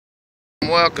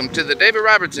welcome to the David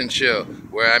Robertson Show,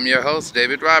 where I'm your host,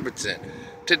 David Robertson.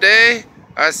 Today,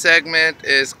 our segment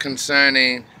is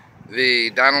concerning the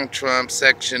Donald Trump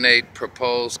Section 8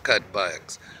 proposed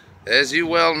cutbacks. As you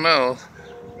well know,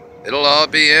 it'll all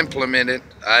be implemented,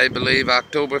 I believe,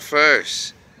 October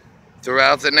 1st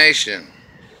throughout the nation.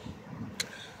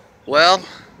 Well,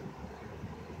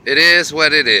 it is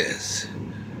what it is.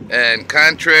 And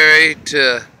contrary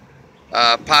to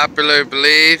popular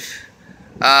belief,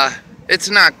 it's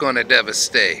not going to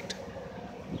devastate,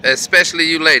 especially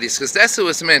you ladies, because that's who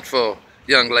it's meant for,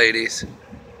 young ladies.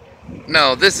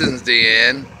 No, this isn't the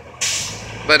end,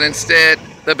 but instead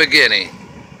the beginning.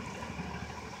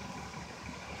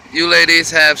 You ladies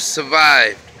have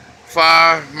survived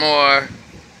far more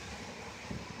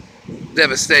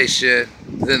devastation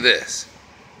than this.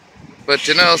 But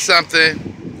you know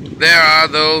something? There are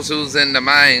those who's in the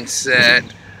mindset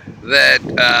that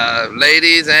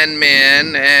ladies and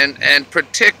men, and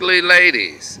particularly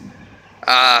ladies,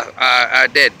 are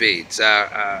deadbeats,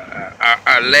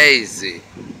 are lazy.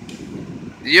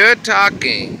 You're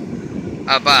talking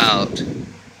about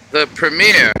the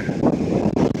premier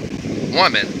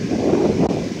woman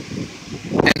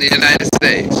in the United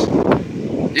States.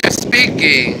 You're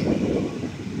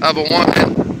speaking of a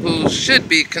woman who should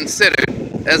be considered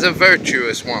as a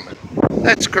virtuous woman.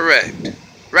 That's correct.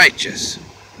 Righteous.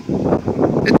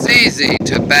 It's easy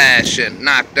to bash and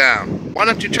knock down. Why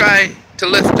don't you try to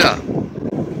lift up?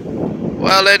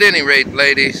 Well, at any rate,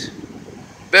 ladies,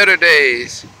 better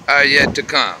days are yet to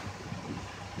come.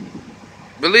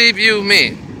 Believe you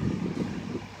me,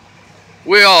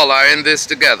 we all are in this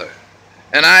together.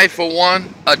 And I, for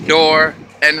one, adore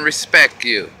and respect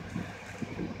you.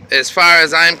 As far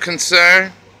as I'm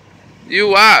concerned,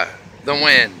 you are the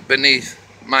wind beneath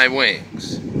my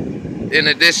wings. In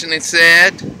addition, it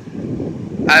said,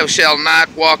 I shall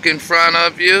not walk in front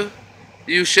of you,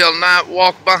 you shall not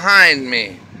walk behind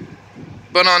me,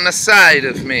 but on the side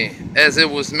of me, as it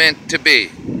was meant to be.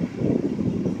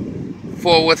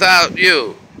 For without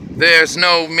you, there's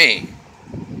no me.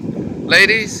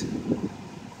 Ladies,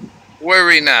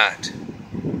 worry not.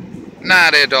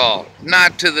 Not at all.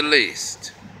 Not to the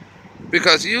least.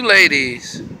 Because you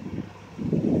ladies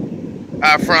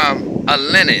are from a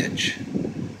lineage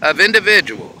of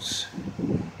individuals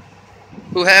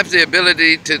who have the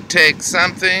ability to take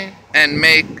something and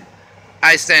make,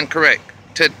 I stand correct,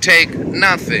 to take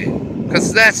nothing.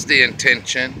 Because that's the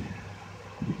intention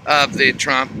of the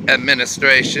Trump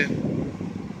administration.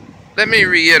 Let me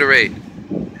reiterate,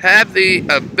 have the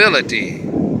ability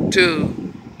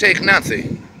to take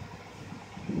nothing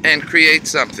and create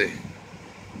something.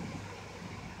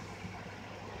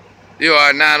 You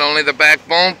are not only the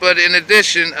backbone, but in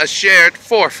addition, a shared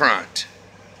forefront.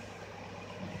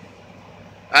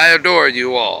 I adore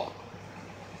you all.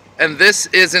 And this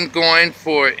isn't going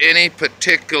for any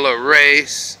particular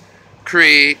race,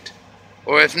 creed,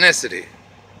 or ethnicity.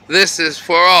 This is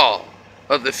for all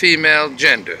of the female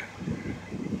gender.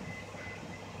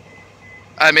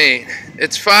 I mean,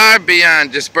 it's far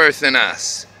beyond just birthing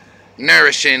us,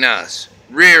 nourishing us,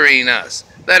 rearing us.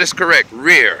 That is correct,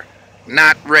 rear,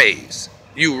 not raise.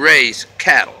 You raise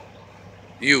cattle.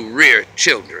 You rear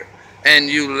children. And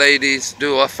you ladies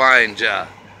do a fine job.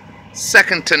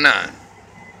 Second to none.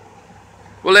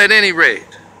 Well, at any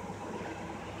rate,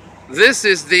 this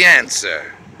is the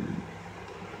answer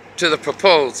to the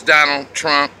proposed Donald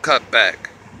Trump cutback.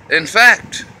 In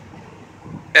fact,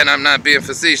 and I'm not being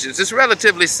facetious, it's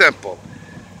relatively simple.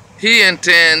 He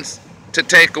intends to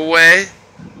take away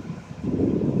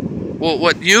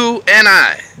what you and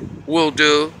I will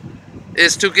do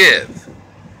is to give.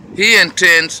 He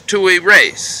intends to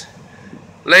erase.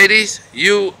 Ladies,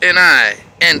 you and I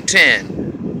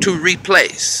intend to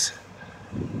replace.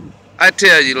 I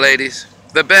tell you, ladies,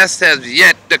 the best has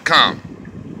yet to come.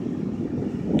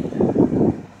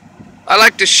 I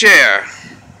like to share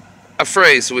a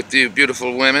phrase with you,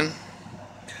 beautiful women.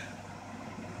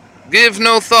 Give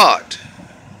no thought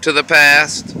to the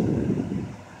past,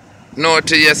 nor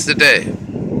to yesterday.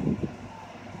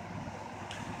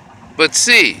 But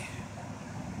see,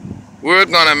 we're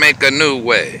going to make a new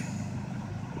way.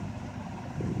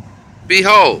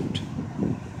 Behold,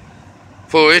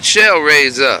 for it shall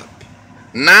raise up.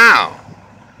 Now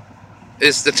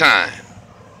is the time.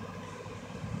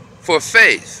 For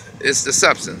faith is the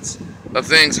substance of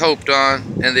things hoped on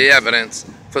and the evidence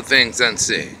for things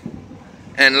unseen.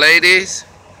 And ladies,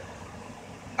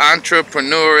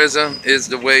 entrepreneurism is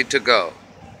the way to go.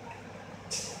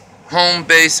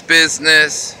 Home-based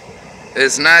business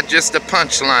is not just a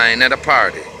punchline at a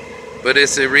party, but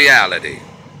it's a reality.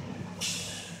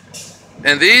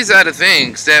 And these are the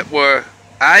things that were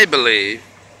I believe,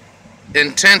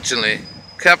 intentionally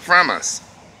kept from us.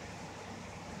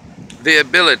 The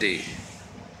ability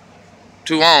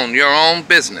to own your own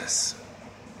business.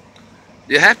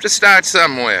 You have to start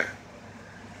somewhere.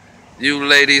 You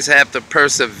ladies have the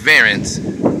perseverance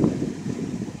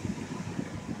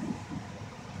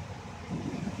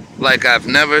like I've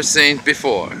never seen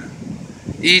before.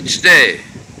 Each day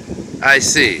I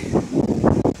see.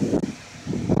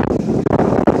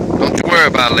 Don't you worry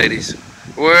about it, ladies.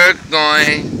 We're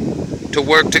going to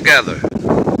work together.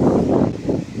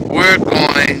 We're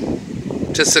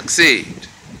going to succeed.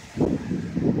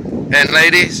 And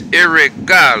ladies,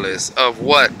 irregardless of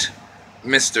what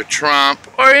Mr. Trump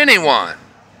or anyone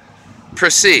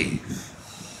perceive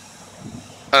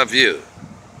of you,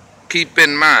 keep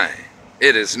in mind,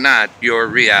 it is not your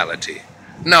reality.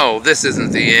 No, this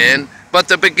isn't the end, but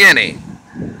the beginning.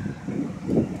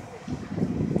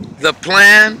 The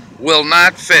plan will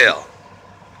not fail.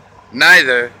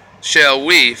 Neither shall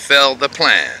we fail the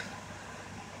plan.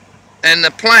 And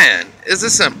the plan is a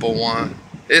simple one,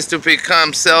 is to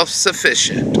become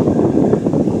self-sufficient.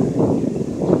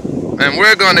 And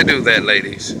we're going to do that,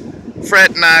 ladies.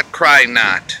 Fret not, cry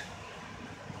not.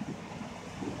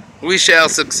 We shall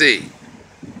succeed.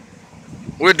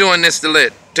 We're doing this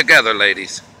together,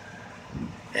 ladies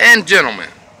and gentlemen.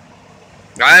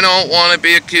 I don't want to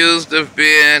be accused of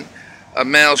being a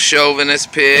male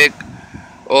chauvinist pig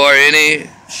or any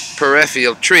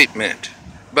peripheral treatment,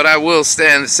 but I will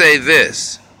say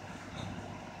this.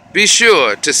 Be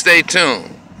sure to stay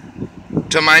tuned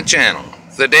to my channel,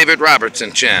 the David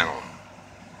Robertson channel.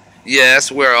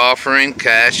 Yes, we're offering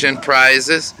cash and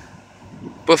prizes,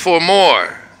 but for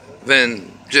more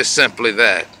than just simply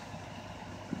that.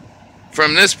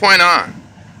 From this point on,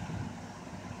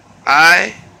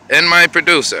 I and my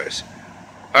producers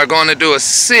are going to do a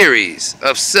series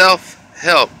of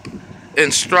self-help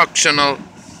instructional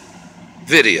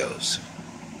videos.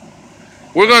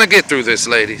 We're going to get through this,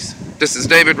 ladies. This is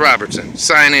David Robertson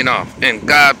signing off, and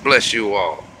God bless you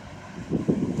all.